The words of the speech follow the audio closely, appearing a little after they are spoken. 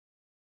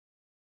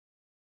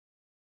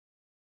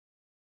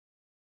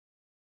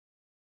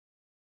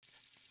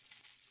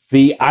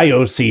the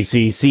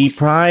IOCCC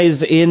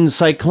prize in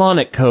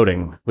cyclonic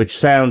coding, which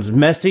sounds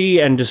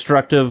messy and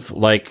destructive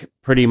like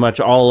pretty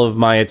much all of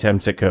my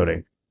attempts at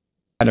coding.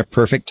 Kind of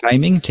perfect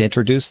timing to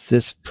introduce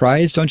this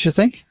prize, don't you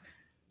think?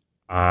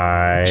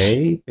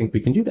 I think we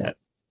can do that.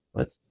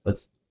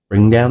 Let's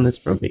bring down this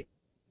trophy.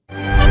 Who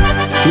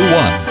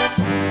won?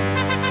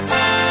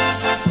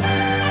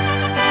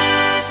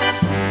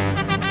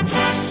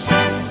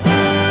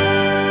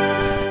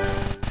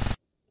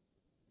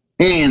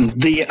 And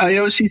the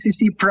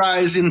IOCCC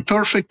prize in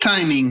perfect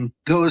timing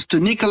goes to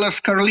Nicholas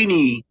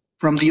Carlini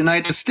from the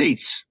United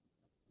States.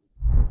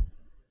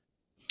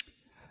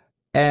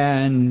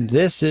 And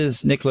this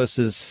is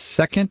Nicholas's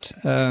second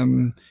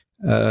win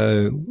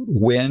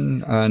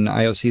on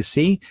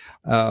IOCC,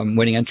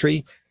 winning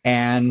entry.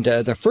 And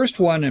the first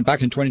one, and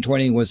back in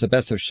 2020, was the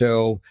best of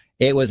show.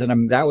 That was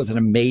an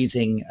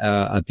amazing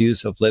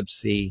abuse of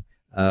libc.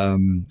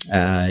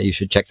 You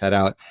should check that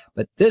out.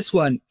 But this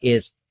one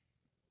is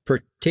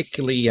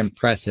particularly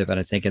impressive, and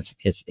I think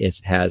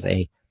it has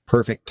a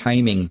perfect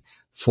timing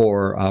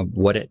for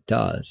what it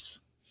does.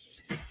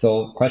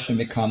 So the question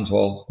becomes,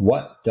 well,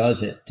 what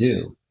does it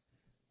do?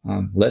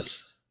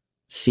 Let's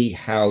see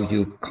how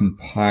you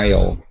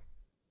compile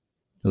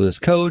this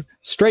code.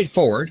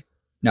 Straightforward.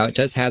 Now it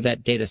does have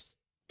that data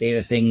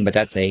thing, but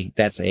that's a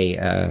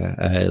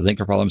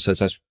linker problem, so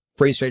it's a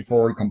pretty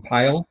straightforward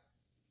compile.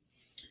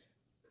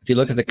 If you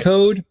look at the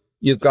code,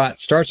 you've got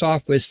starts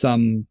off with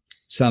some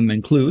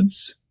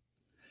includes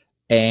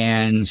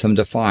and some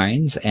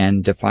defines,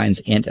 and defines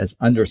int as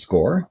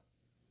underscore.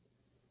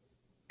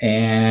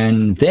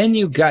 And then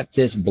you got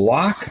this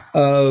block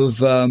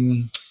of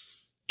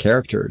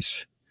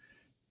characters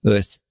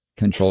with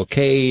control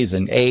Ks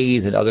and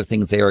As and other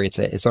things there. It's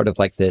sort of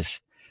like this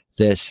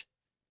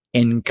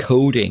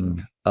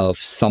encoding of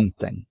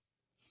something.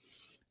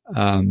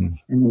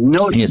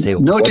 Notice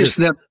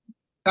that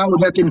how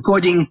that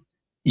encoding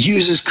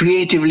uses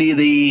creatively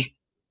the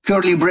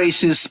curly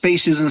braces,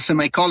 spaces, and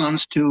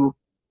semicolons to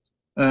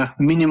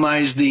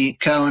minimize the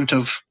count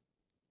of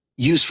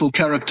useful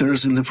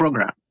characters in the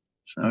program.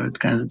 So it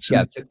kind of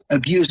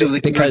abuse of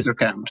the character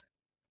count.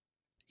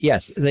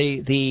 Yes,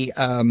 the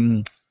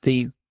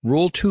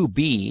rule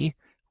 2b,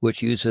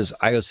 which uses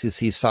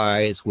IOCC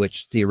size,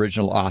 which the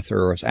original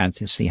author was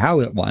Anthony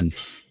Howitt won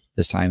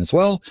this time as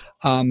well,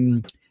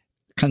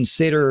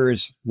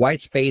 considers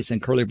white space and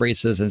curly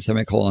braces and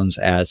semicolons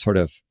as sort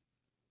of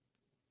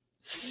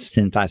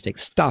syntactic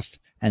stuff,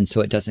 and so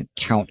it doesn't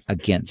count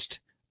against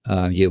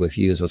you if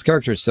you use those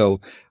characters. So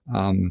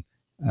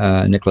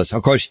Nicholas,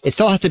 of course, it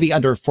still has to be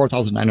under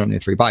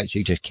 4,903 bytes.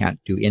 You just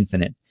can't do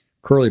infinite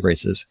curly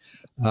braces.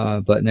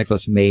 But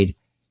Nicholas made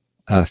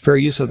fair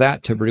use of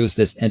that to produce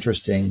this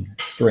interesting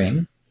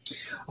string.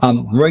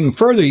 Going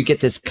further, you get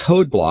this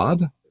code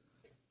blob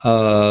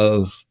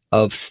of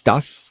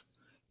stuff.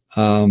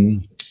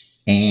 And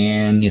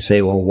you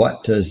say, well,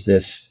 what does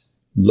this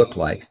look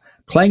like?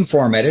 Clang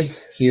formatted,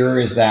 here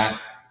is that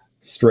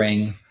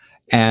string.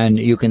 And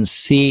you can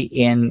see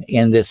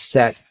in this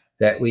set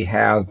that we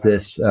have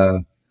this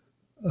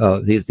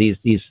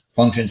these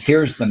functions.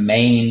 Here's the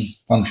main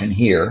function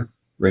here,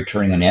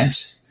 returning an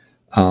int,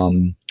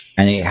 and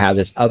you have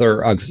this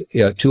other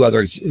two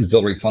other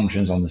auxiliary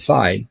functions on the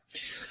side.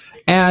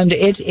 And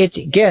it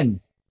again,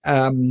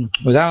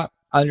 without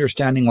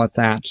understanding what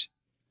that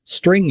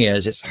string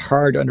is, it's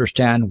hard to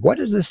understand what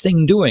is this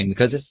thing doing,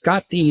 because it's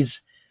got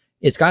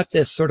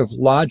this sort of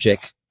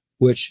logic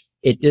which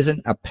it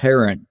isn't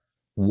apparent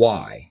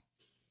why.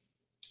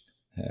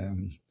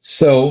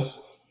 So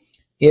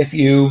if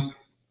you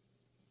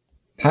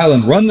pile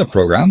and run the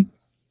program,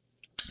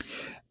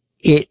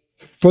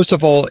 first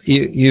of all,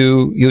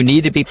 you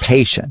need to be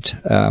patient.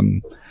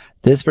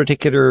 This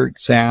particular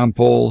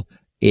example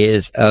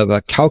is of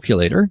a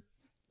calculator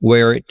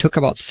where it took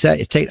about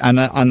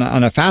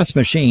on a fast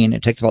machine,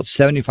 it takes about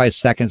 75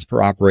 seconds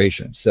per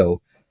operation.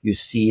 So you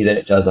see that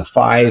it does a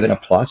 5 and a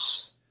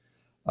plus,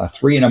 a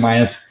 3 and a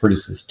minus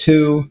produces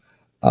 2,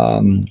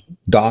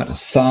 dot a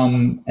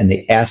sum, and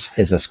the s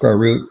is a square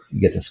root.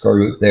 You get the square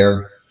root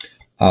there.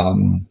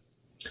 And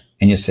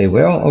you say,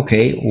 well,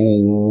 okay,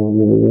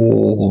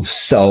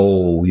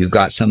 so you've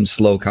got some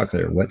slow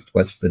calculator.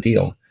 What's the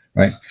deal,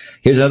 right?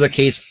 Here's another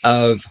case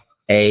of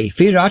a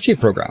Fibonacci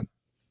program.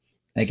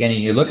 Again,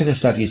 you look at this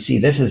stuff, you see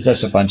this is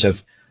just a bunch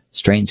of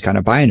strange kind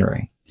of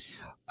binary.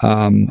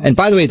 And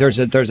by the way, there's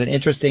an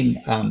interesting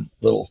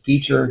little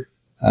feature.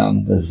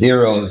 The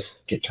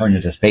zeros get turned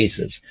into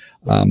spaces.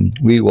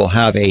 We will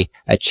have a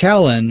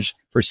challenge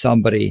for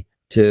somebody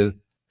to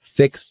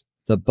fix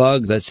the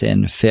bug that's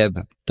in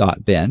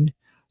fib.bin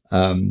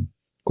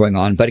going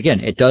on. But again,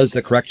 it does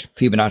the correct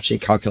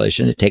Fibonacci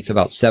calculation. It takes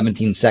about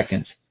 17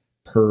 seconds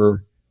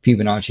per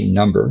Fibonacci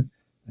number.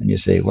 And you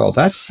say, well,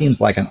 that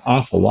seems like an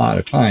awful lot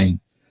of time.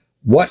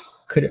 What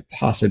could it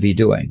possibly be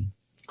doing?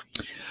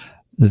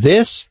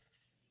 This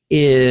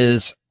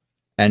is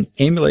an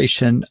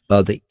emulation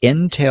of the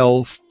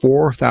Intel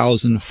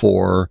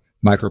 4004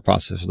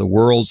 microprocessor, the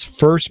world's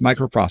first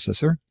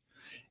microprocessor.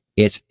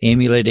 It's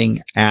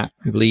emulating at,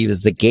 I believe,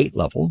 is the gate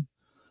level.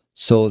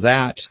 So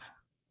that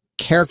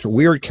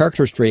weird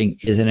character string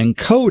is an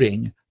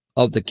encoding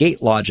of the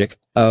gate logic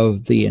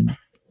of the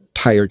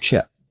entire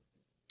chip.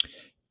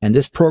 And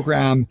this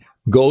program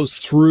goes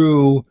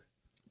through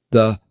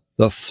the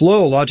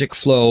logic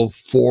flow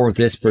for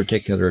this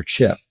particular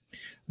chip.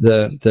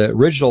 The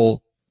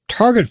original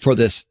target for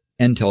this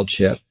Intel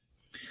chip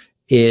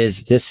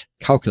is this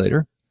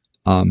calculator,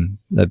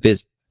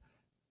 the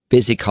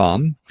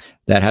Busicom,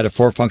 that had a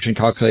 4-function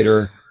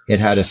calculator. It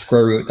had a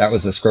square root. That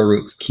was the square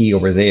root key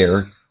over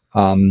there,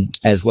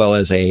 as well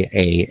as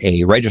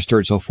a register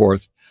and so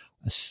forth.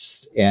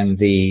 And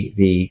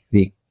the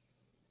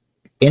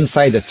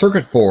inside the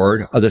circuit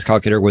board of this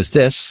calculator was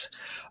this.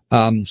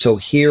 So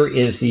here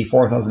is the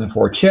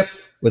 4004 chip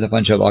with a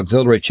bunch of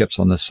auxiliary chips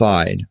on the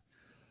side.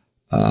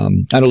 I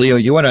don't know, Leo,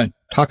 you want to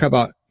talk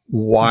about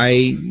why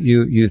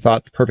you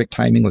thought the perfect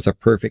timing was a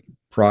perfect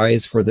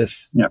prize for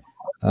this? Yeah.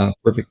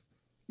 Perfect.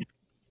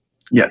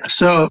 Yeah.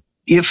 So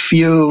if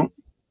you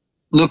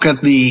look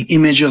at the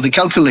image of the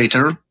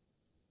calculator,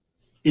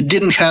 it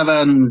didn't have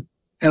an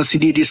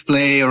LCD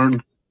display or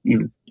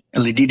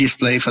LED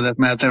display for that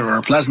matter, or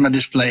a plasma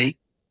display.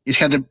 It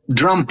had a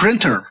drum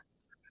printer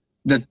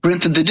that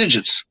printed the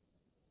digits.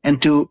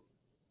 And to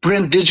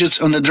print digits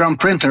on the drum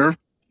printer,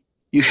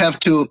 you have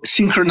to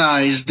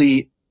synchronize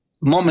the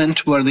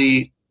moment where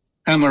the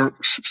hammer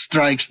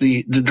strikes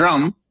the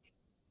drum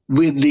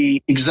with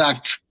the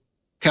exact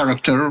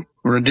character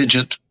or a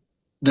digit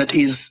that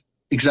is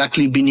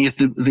exactly beneath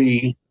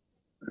the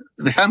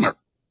hammer.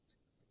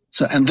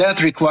 So, and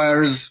that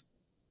requires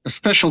a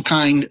special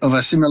kind of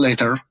a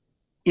simulator.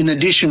 In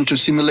addition to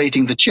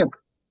simulating the chip,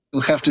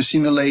 you'll have to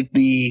simulate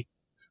the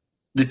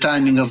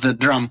timing of the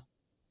drum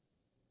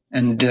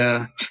and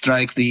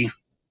strike the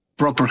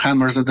proper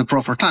hammers at the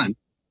proper time.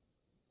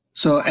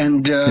 So,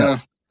 and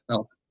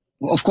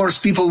well, of course,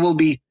 people will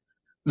be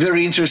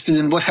very interested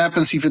in what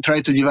happens if you try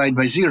to divide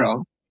by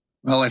 0.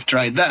 Well, I've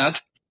tried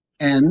that,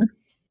 and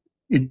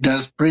it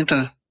does print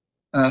a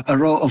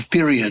row of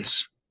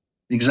periods,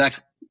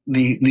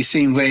 the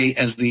same way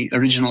as the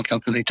original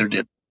calculator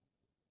did.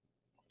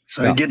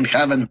 So it didn't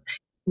have an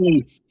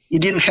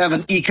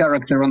E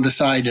character on the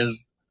side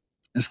as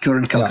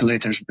current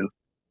calculators do.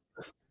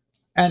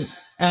 And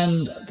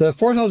the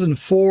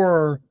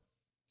 4004,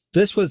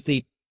 this was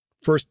the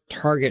first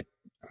target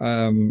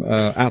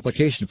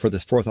application for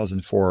this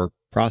 4004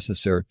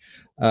 processor.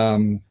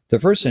 The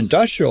first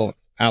industrial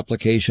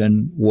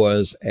application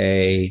was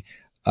a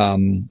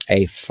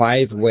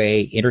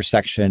 5-way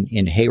intersection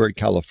in Hayward,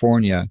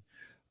 California,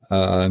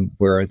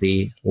 where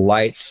the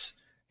lights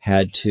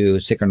had to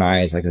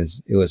synchronize, like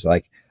it was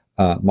like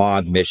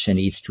Mod, Mission,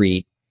 E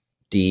Street,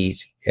 D,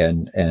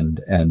 and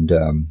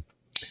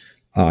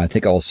I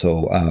think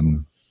also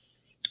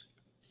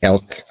I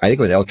think it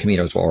was El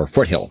Camino as well, or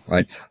Foothill,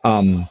 right?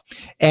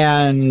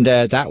 And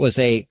that was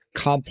a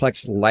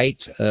complex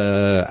light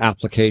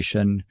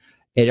application.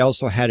 It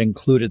also had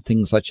included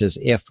things such as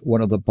if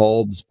one of the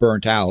bulbs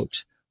burnt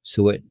out,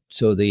 so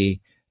the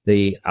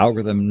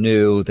algorithm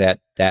knew that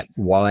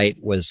light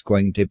was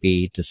going to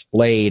be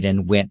displayed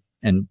and went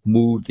and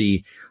moved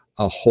the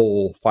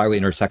whole 5-way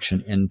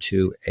intersection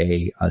into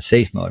a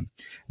safe mode.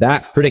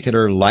 That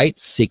particular light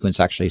sequence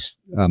actually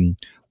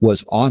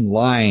was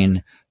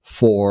online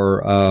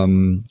for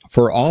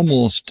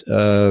almost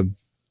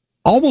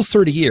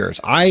 30 years.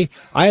 I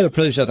had the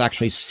privilege of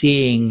actually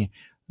seeing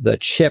the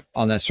chip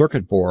on the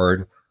circuit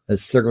board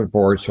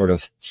sort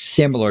of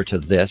similar to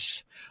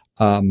this.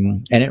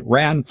 And it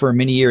ran for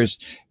many years.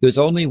 It was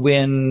only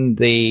when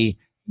the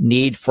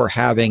need for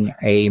having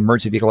a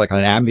emergency vehicle like an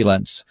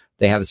ambulance,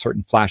 they have a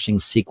certain flashing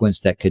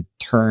sequence that could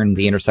turn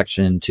the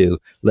intersection to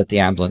let the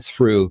ambulance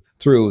through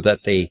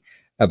that they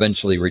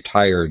eventually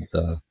retired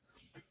the.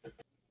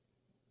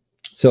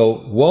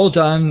 So well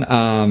done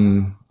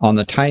on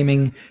the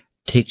timing.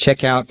 To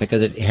check out,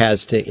 because it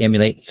has to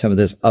emulate some of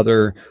this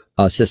other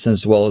systems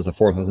as well as the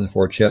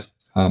 4004 chip.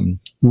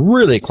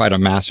 Really quite a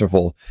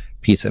masterful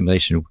piece of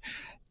emulation.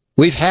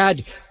 We've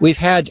had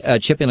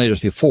chip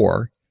emulators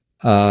before,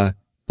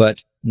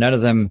 but none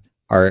of them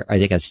are, I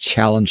think, as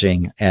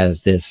challenging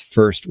as this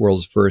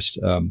world's first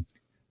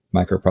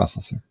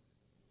microprocessor.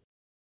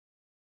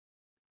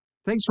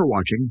 Thanks for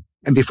watching.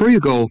 And before you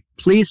go,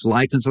 please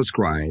like and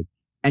subscribe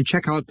and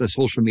check out the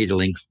social media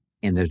links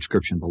in the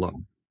description below.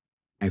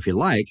 And if you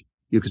like,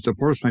 you can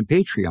support us on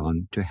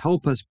Patreon to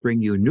help us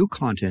bring you new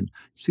content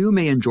so you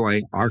may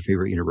enjoy our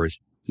favorite universe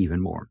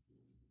even more.